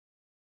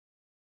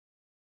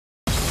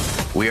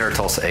We are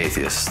Tulsa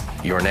Atheists,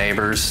 your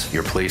neighbors,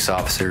 your police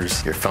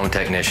officers, your phone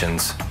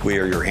technicians. We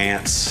are your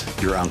aunts,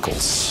 your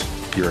uncles,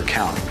 your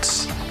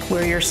accountants.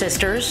 We're your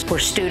sisters, we're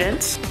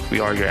students.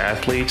 We are your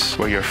athletes,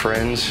 we're your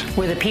friends.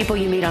 We're the people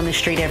you meet on the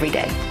street every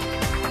day.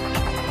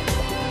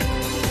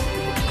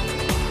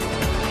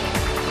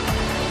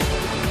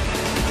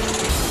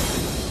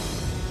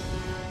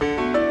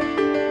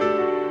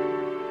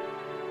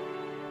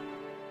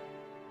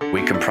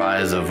 We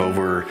comprise of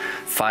over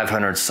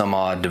 500 some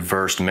odd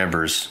diverse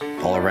members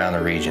all around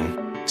the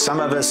region. Some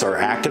of us are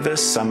activists,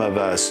 some of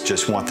us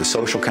just want the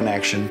social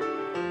connection.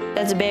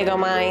 That's big on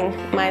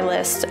my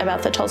list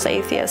about the Tulsa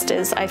Atheist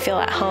is I feel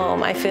at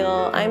home. I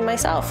feel I'm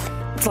myself.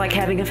 It's like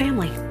having a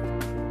family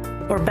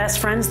or best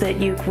friends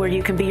where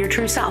you can be your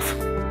true self.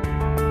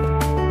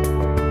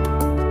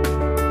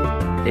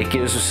 It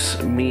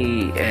gives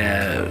me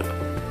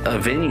a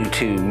venue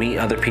to meet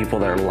other people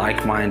that are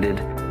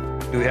like-minded.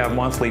 We have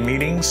monthly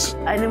meetings.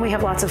 And then we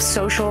have lots of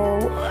social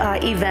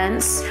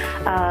events.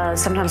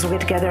 Sometimes we'll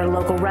get together at a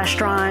local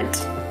restaurant,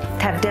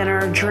 have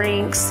dinner,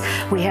 drinks.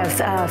 We have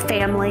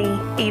family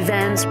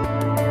events.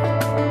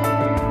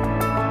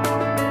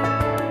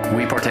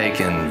 We partake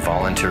in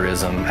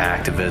volunteerism,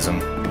 activism.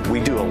 We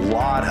do a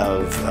lot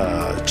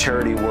of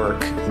charity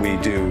work. We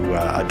do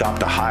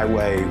Adopt a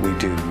Highway. We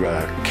do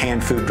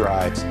canned food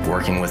drives.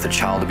 Working with the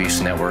Child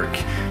Abuse Network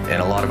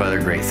and a lot of other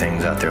great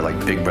things out there like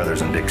Big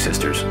Brothers and Big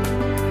Sisters.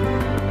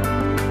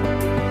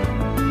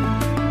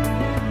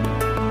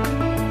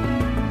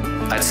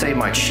 I'd say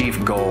my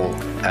chief goal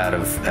out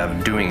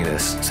of doing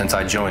this, since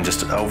I joined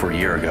just over a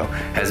year ago,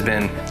 has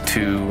been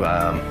to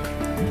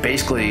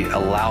basically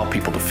allow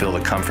people to feel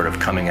the comfort of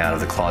coming out of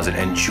the closet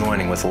and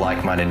joining with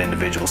like-minded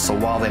individuals. So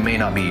while they may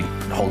not be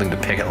holding the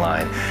picket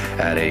line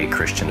at a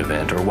Christian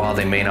event, or while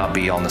they may not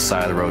be on the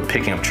side of the road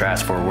picking up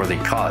trash for a worthy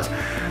cause,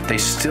 they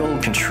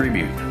still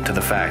contribute to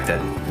the fact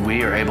that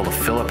we are able to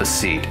fill up a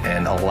seat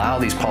and allow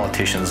these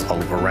politicians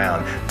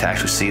around to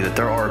actually see that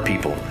there are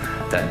people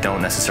that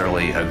don't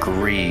necessarily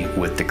agree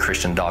with the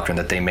Christian doctrine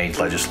that they may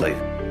legislate.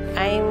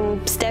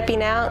 I'm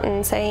stepping out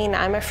and saying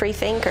I'm a free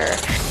thinker.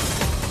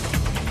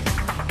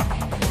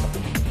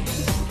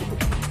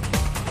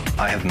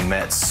 I have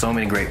met so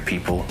many great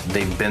people.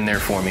 They've been there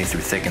for me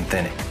through thick and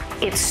thin.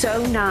 It's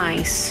so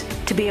nice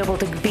to be able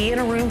to be in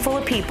a room full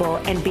of people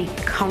and be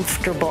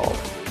comfortable.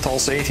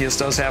 Tulsa Atheist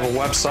does have a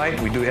website.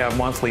 We do have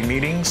monthly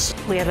meetings.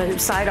 We have a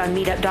site on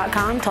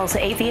meetup.com,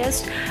 Tulsa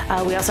Atheist.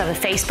 We also have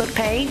a Facebook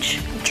page.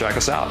 Check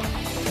us out.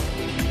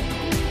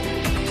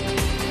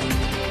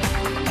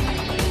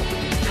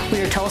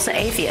 We are Tulsa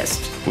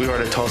Atheist. We are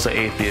the Tulsa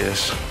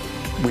Atheists.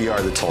 We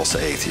are the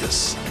Tulsa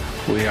Atheists.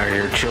 We are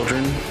your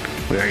children.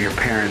 We are your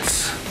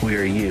parents. We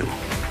are you.